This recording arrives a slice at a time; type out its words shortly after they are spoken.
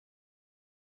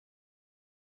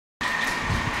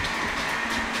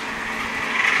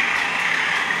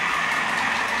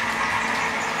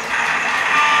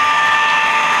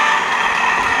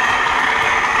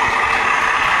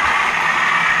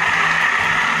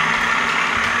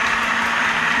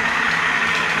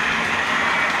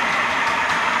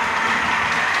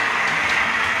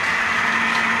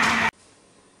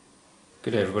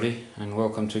Good day everybody and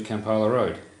welcome to Kampala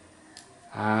Rd.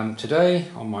 Today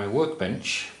on my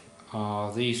workbench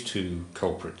are these two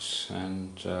culprits,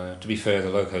 and to be fair, the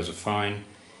locos are fine.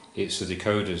 It's the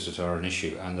decoders that are an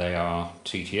issue, and they are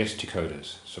TTS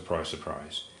decoders. Surprise,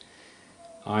 surprise.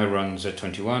 I run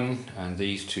Z21 and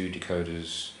these two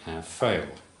decoders have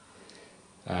failed.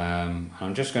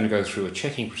 I'm just going to go through a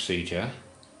checking procedure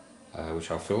which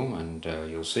I'll film and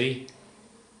you'll see,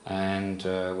 and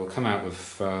we'll come out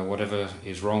with whatever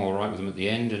is wrong or right with them at the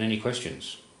end and any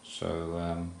questions.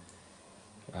 So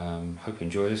hope you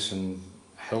enjoy this, and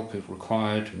help if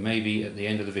required maybe at the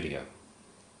end of the video.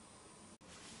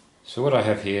 So what I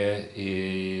have here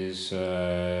is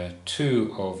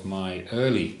two of my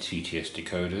early TTS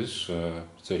decoders,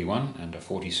 31 and a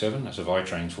 47, that's a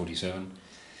Vitrains 47,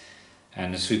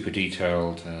 and a super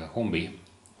detailed Hornby,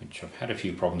 which I've had a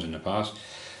few problems in the past,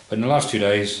 but in the last 2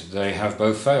 days they have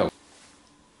both failed.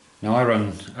 Now I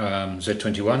run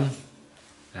Z21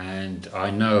 and I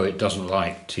know it doesn't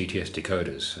like TTS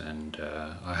decoders, and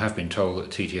I have been told that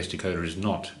TTS decoder is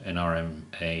not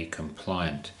NRMA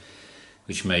compliant,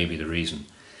 which may be the reason.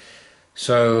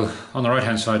 So on the right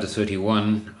hand side of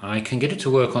 31 I can get it to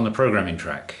work on the programming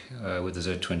track with the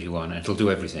Z21, and it'll do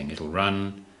everything. It'll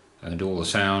run, I can do all the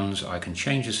sounds, I can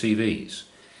change the CVs.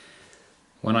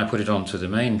 When I put it onto the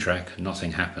main track,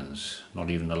 nothing happens, not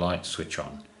even the lights switch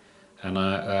on. And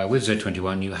with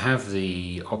Z21 you have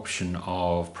the option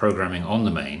of programming on the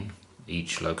main,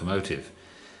 each locomotive.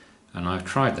 And I've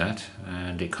tried that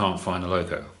and it can't find the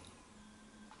loco.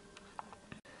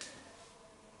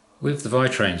 With the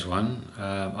Vitrains one,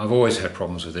 I've always had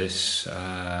problems with this.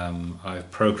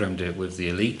 I've programmed it with the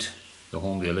Elite, the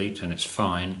Hornby Elite, and it's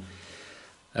fine.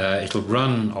 It'll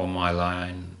run on my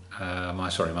line,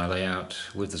 my layout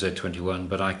with the Z21,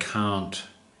 but I can't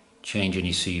change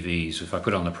any CVs. If I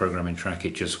put it on the programming track,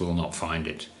 it just will not find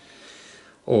it.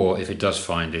 Or if it does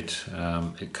find it,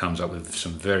 it comes up with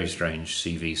some very strange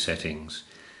CV settings.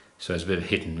 So it's a bit of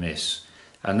hit and miss.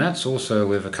 And that's also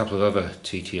with a couple of other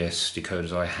TTS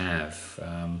decoders I have.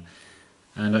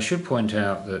 And I should point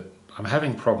out that I'm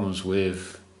having problems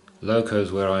with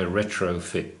locos where I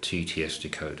retrofit TTS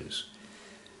decoders.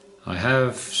 I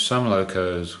have some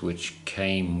locos which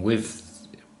came with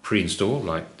pre-installed,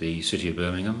 like the City of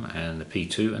Birmingham and the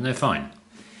P2, and they're fine.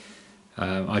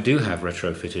 I do have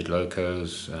retrofitted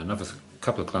locos, another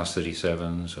couple of Class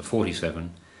 37s, a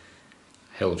 47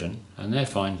 Helgen, and they're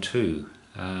fine too.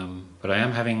 But I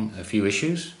am having a few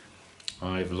issues.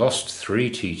 I've lost 3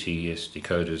 TTS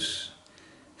decoders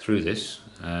through this,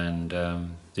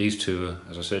 and these two are,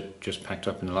 as I said, just packed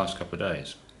up in the last couple of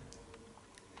days.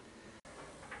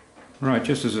 Right,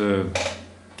 just as a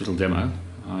little demo,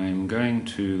 I'm going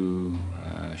to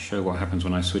show what happens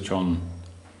when I switch on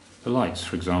the lights,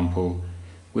 for example,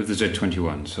 with the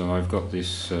Z21. So I've got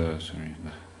this, the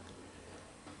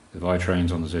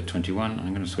Vitrains on the Z21.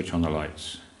 I'm going to switch on the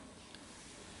lights.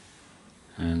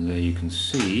 And there you can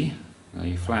see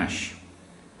they flash.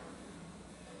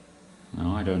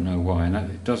 Now I don't know why, and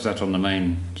it does that on the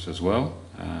mains as well.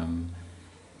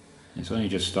 It's only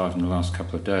just started in the last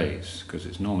couple of days, because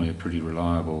it's normally a pretty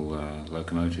reliable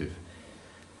locomotive.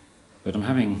 But I'm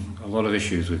having a lot of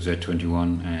issues with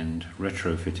Z21 and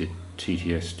retrofitted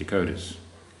TTS decoders.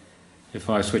 If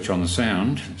I switch on the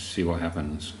sound, let's see what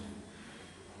happens.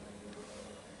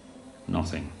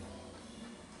 Nothing.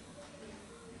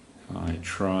 If I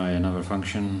try another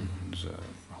function, there's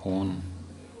a horn,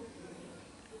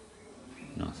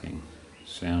 nothing.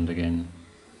 Sound again,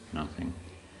 nothing.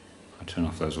 I turn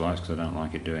off those lights because I don't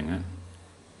like it doing that.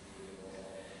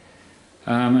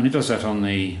 And it does that on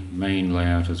the main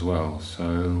layout as well.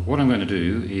 So what I'm going to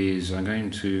do is I'm going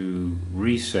to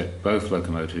reset both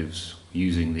locomotives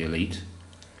using the Elite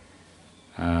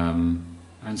and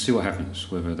see what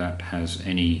happens, whether that has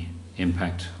any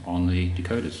impact on the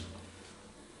decoders.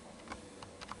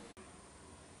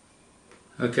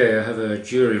 Okay, I have a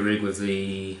jury rig with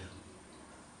the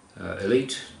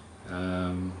Elite.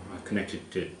 I've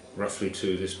connected it roughly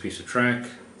to this piece of track.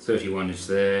 31 is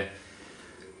there.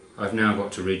 I've now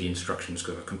got to read the instructions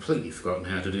because I've completely forgotten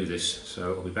how to do this,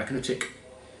 so I'll be back in a tick.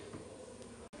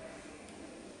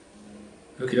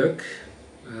 Okie doke,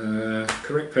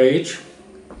 correct page.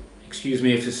 Excuse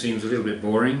me if this seems a little bit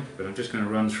boring, but I'm just going to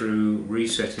run through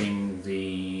resetting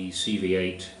the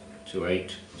CV8 to 8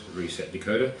 to reset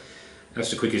decoder.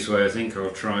 That's the quickest way, I think.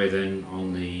 I'll try then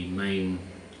on the main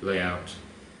layout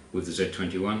with the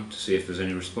Z21 to see if there's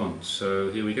any response. So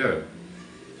here we go.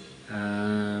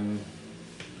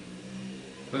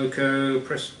 Loco,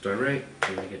 press direct,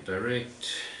 then you get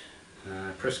direct,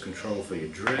 press control for your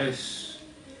address,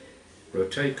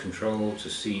 rotate control to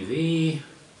CV,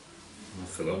 I'll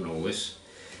fill on all this.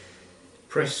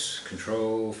 Press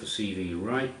Control for CV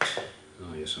right.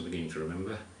 Oh yes, I'm beginning to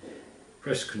remember.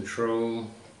 Press Control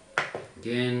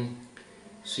again.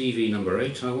 CV number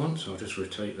 8 I want, so I'll just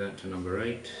rotate that to number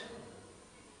 8.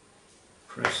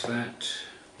 Press that,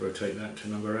 rotate that to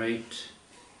number 8.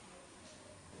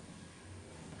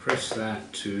 Press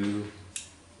that to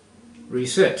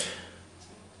reset.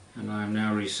 And I am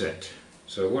now reset.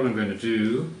 So what I'm going to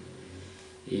do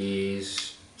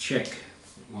is check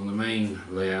on the main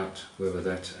layout whether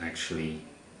that actually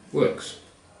works.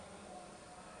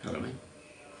 Hello, mate.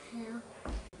 Yeah.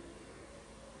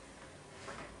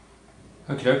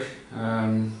 Okie doke.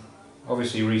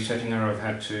 Obviously resetting her, I've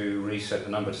had to reset the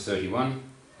number to 31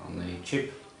 on the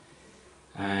chip,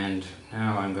 and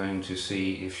now I'm going to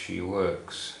see if she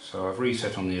works. So I've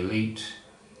reset on the Elite.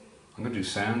 I'm going to do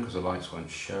sound because the lights won't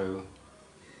show,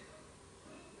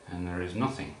 and there is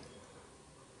nothing.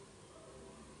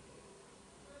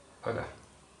 Bugger.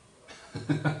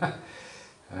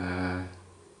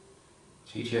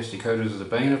 TTS Decoders is the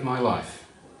bane of my life.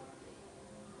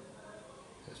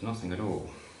 There's nothing at all.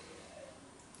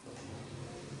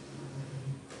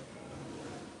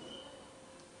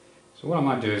 So what I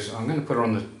might do is I'm going to put her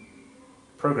on the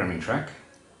programming track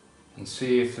and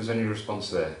see if there's any response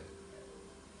there.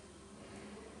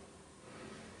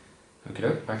 Okay,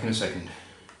 back in a second.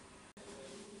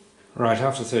 Right,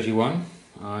 after 31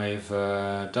 I've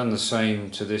done the same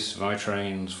to this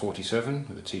Vitrains 47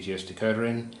 with the TTS decoder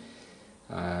in.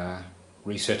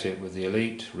 Reset it with the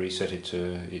Elite, reset it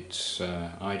to its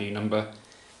ID number,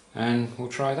 and we'll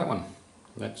try that one.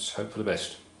 Let's hope for the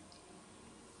best.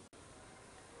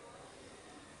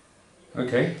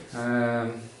 Okay,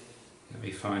 let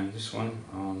me find this one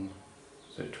on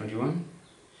Z21.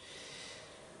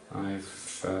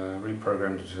 I've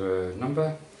reprogrammed it to a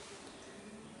number.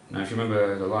 Now if you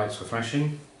remember, the lights were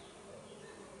flashing,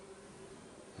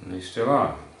 and they still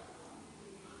are.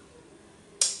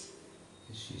 This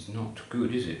is not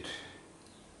good, is it?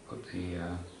 Put the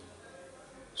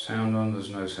sound on, there's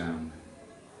no sound.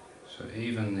 So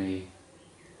even the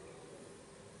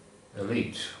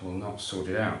Elite will not sort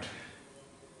it out.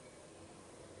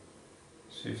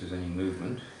 See if there's any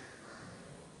movement.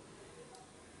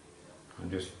 I'm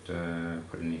just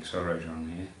putting the accelerator on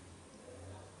here.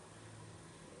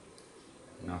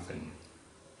 Nothing.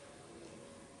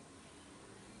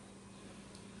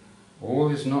 All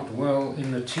is not well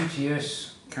in the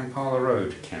TTS Kampala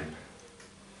Rd camp.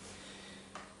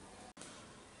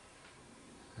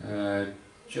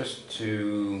 Just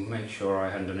to make sure I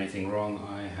hadn't done anything wrong,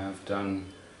 I have done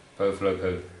both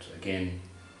locos again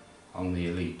on the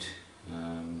Elite.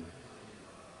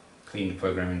 Cleaned the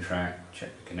programming track,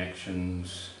 checked the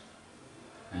connections,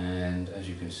 and as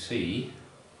you can see,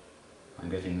 I'm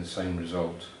getting the same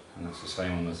result, and that's the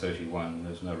same on the 31.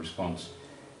 There's no response.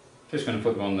 Just going to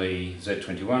put them on the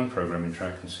Z21 programming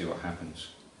track and see what happens.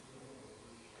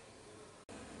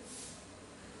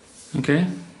 Okay,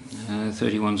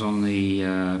 31's on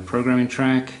the programming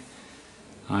track.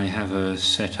 I have a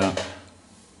setup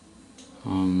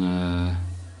on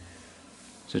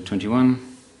Z21,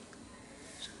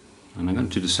 and I'm going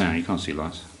to do the sound. You can't see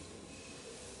lights.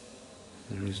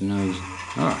 There is no...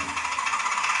 Ah!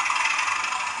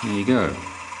 There you go.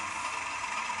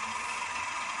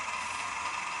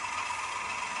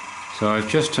 So I've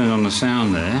just turned on the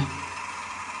sound there.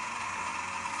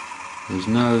 There's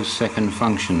no second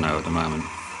function though at the moment.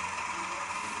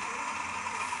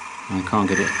 I can't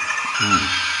get it. Oh.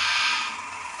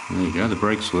 There you go, the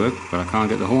brakes work, but I can't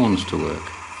get the horns to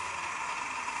work.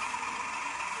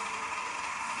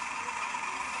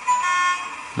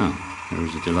 Oh, there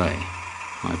is a delay.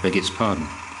 I beg its pardon.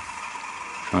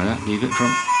 Try that, leave it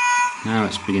from... Now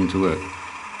it's beginning to work.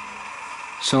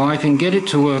 So I can get it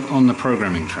to work on the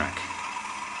programming track.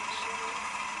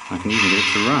 I can even get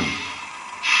it to run.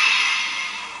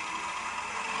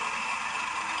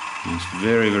 And it's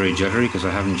very, very jittery because I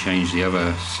haven't changed the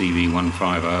other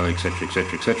CV150, etc,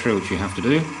 etc, etc, which you have to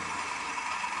do.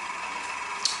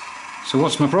 So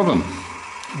what's my problem?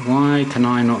 Why can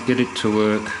I not get it to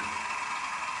work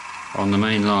on the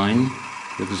main line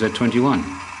with the Z21?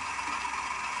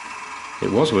 It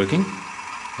was working,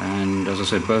 and as I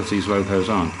said, both these locos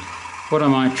aren't. What I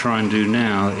might try and do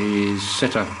now is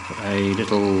set up a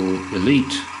little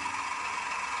Elite,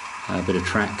 a bit of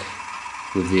track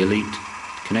with the Elite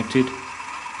connected,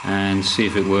 and see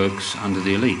if it works under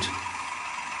the Elite.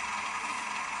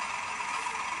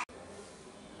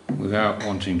 Without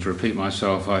wanting to repeat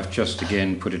myself, I've just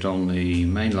again put it on the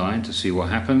main line to see what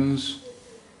happens.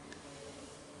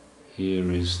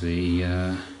 Here is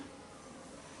the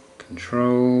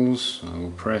controls. I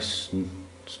will press and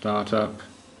Start up.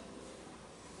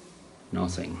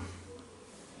 Nothing.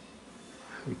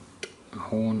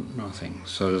 Horn, nothing.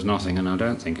 So there's nothing, and I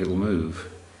don't think it'll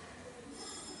move.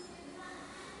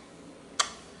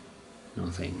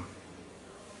 Nothing.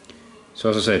 So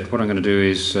as I said, what I'm going to do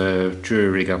is jury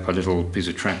rig up a little piece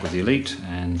of track with the Elite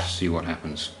and see what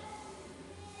happens.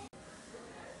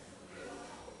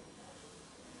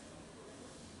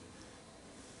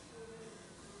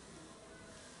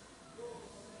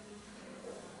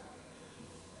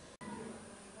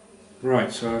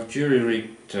 Right, so I've jury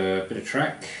rigged a bit of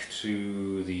track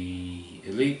to the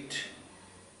Elite.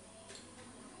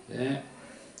 There.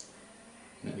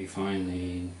 Let me find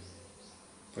the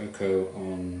Voco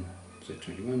on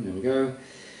Z21, there we go.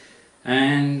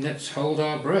 And let's hold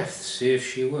our breath, see if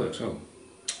she works. Oh,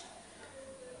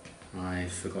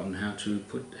 I've forgotten how to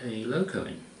put a loco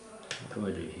in. What do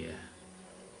I do here?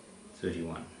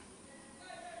 31.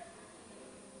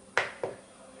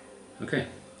 Okay,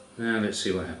 now let's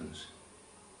see what happens.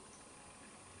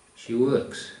 She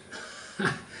works.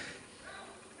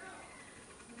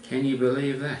 Can you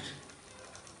believe that?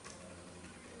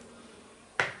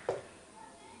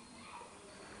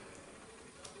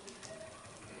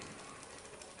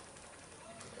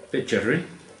 Bit jittery,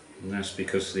 and that's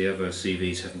because the other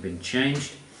CVs haven't been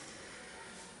changed.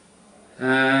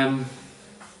 Well,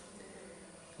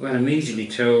 it immediately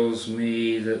tells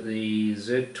me that the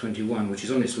Z21, which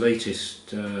is on its latest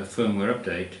firmware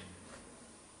update,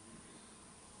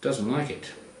 doesn't like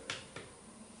it.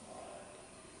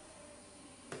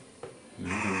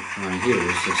 Now what I'm trying to hear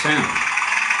is the sound.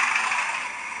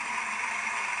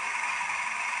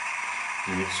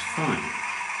 And it's fine.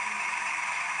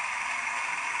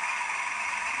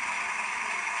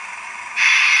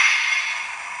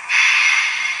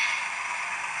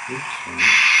 Oops,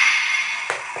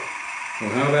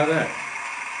 well, how about that?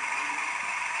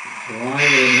 Why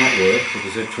will it not work with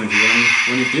the Z21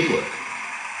 when it did work?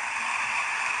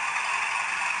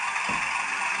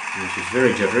 Which is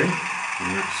very jittery,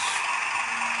 and that's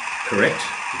correct,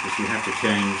 because you have to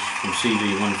change from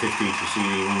CV150 to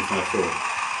CV154.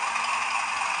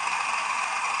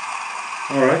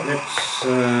 Alright, let's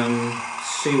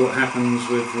see what happens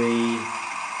with the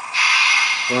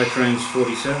Vitrains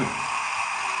 47.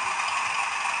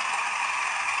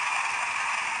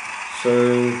 So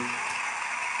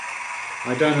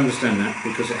I don't understand that,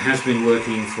 because it has been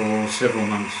working for several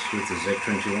months with the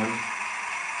Z21,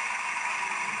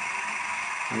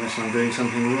 unless I'm doing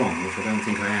something wrong, which I don't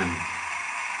think I am.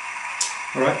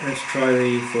 Alright, let's try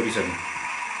the 47.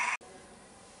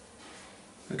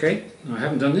 Okay, I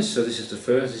haven't done this, so this is the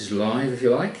first, this is live if you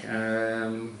like.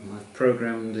 I've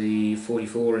programmed the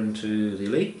 44 into the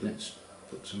Elite. Let's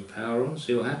put some power on,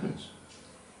 see what happens.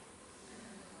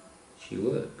 She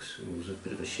works. There was a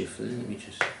bit of a shift there, let me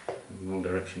just, in the wrong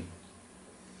direction.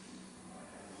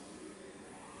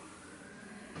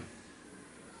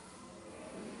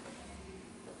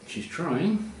 She's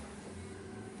trying.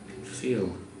 I can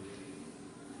feel.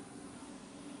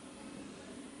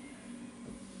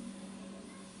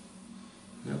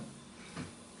 Nope.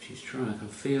 She's trying. I can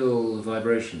feel the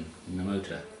vibration in the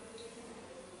motor.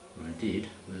 Or I did,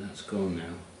 but that's gone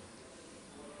now.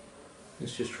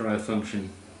 Let's just try a function.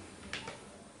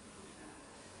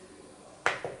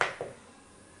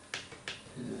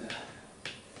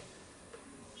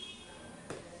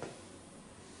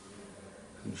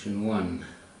 Function 1.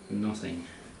 Nothing.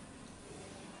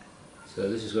 So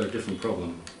this has got a different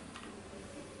problem,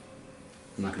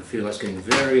 and I can feel that's getting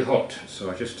very hot, so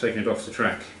I've just taken it off the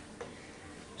track.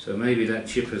 So maybe that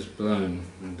chip has blown,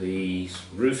 and the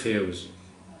roof here was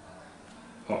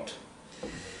hot.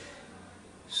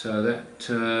 So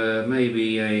that may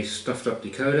be a stuffed up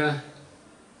decoder,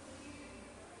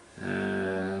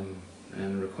 and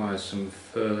requires some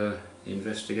further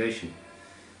investigation.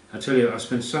 I tell you, I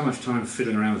spend so much time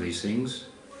fiddling around with these things.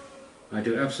 I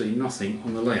do absolutely nothing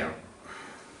on the layout.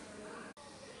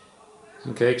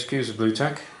 Okay, excuse the blue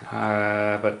tack,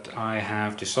 but I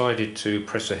have decided to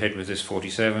press ahead with this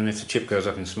 47. If the chip goes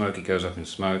up in smoke, it goes up in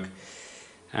smoke.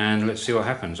 And let's see what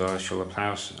happens. I shall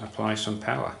apply some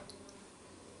power.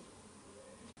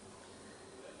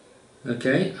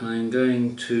 Okay, I'm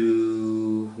going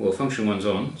to, well, function 1's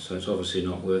on, so it's obviously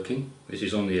not working. This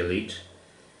is on the Elite.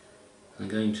 I'm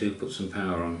going to put some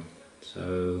power on.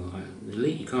 So, the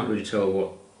Elite, you can't really tell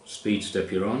what speed step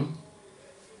you're on,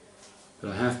 but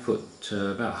I have put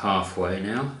about halfway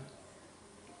now.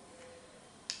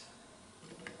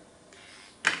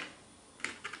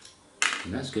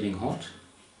 And that's getting hot,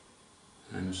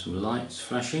 and some lights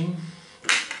flashing.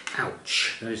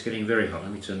 Ouch, that is getting very hot.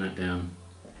 Let me turn that down.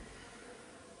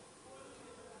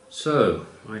 So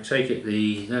I take it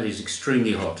that is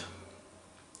extremely hot.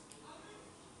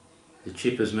 The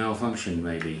chip has malfunctioned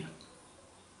maybe.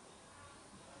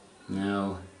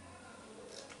 Now,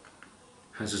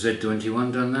 has the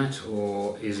Z21 done that,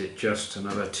 or is it just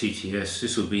another TTS?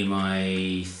 This will be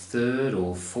my third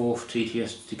or fourth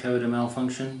TTS decoder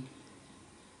malfunction.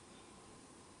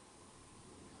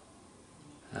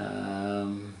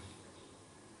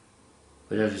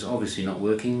 But that is obviously not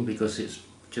working because it's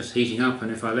just heating up,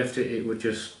 and if I left it, it would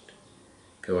just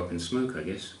go up in smoke, I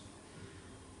guess.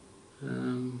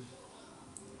 I'm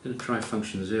going to try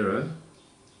function 0.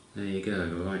 There you go,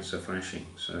 the lights are flashing.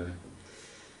 So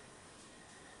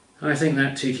I think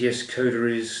that TTS decoder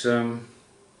is, as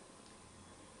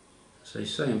they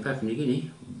say in Papua New Guinea,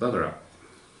 bugger up.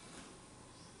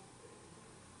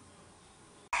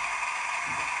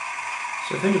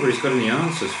 So if anybody's got any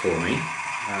answers for me,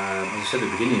 as I said at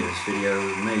the beginning of this video,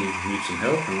 may need some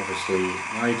help, and obviously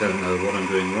I don't know what I'm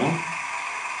doing wrong.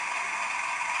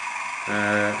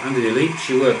 Under the Elite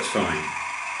she works fine.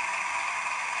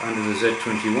 Under the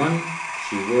Z21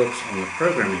 she works on the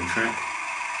programming track.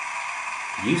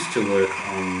 Used to work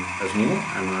on as more,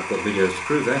 and I've got videos to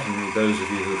prove that, and those of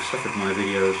you who have suffered my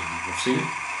videos have seen it,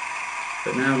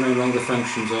 but now no longer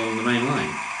functions on the main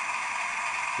line.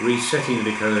 Resetting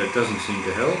the decoder doesn't seem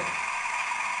to help.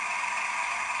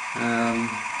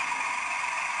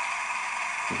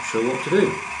 Not sure what to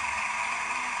do,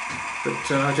 but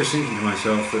I was just thinking to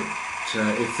myself that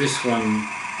if this one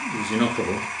is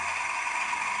inoperable,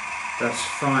 that's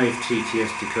 5 TTS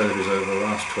decoders over the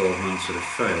last 12 months that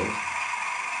have failed.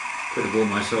 Could have bought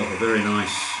myself a very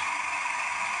nice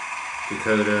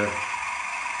decoder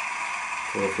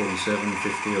for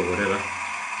 $47.50 or whatever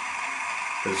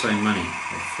for the same money,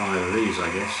 or 5 of these, I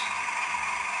guess.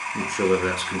 I'm not sure whether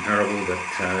that's comparable, but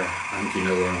I think you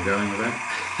know where I'm going with that.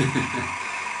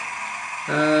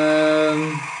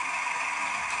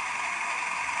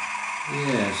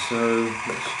 Yeah, so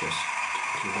let's just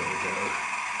give it a go.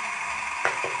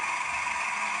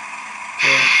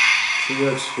 Yeah, she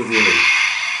works with the Elite.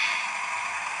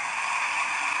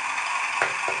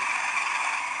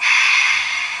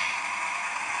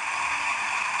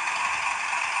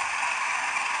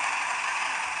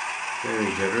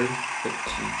 Very jittery, but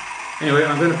anyway,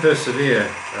 I'm going to persevere.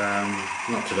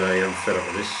 Not today, I'm fed up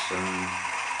with this.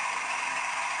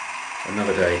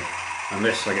 Another day,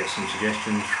 unless I get some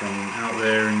suggestions from out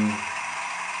there in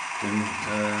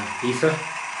ether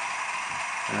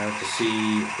to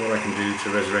see what I can do to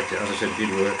resurrect it. As I said, it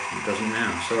did work, it doesn't now.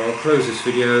 So I'll close this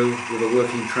video with a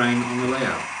working train on the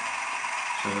layout.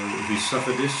 So if you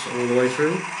suffered this all the way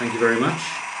through, thank you very much.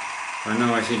 I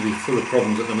know I seem to be full of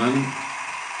problems at the moment.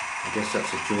 I guess that's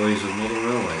the joys of modern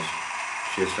railways.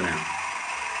 Cheers for now.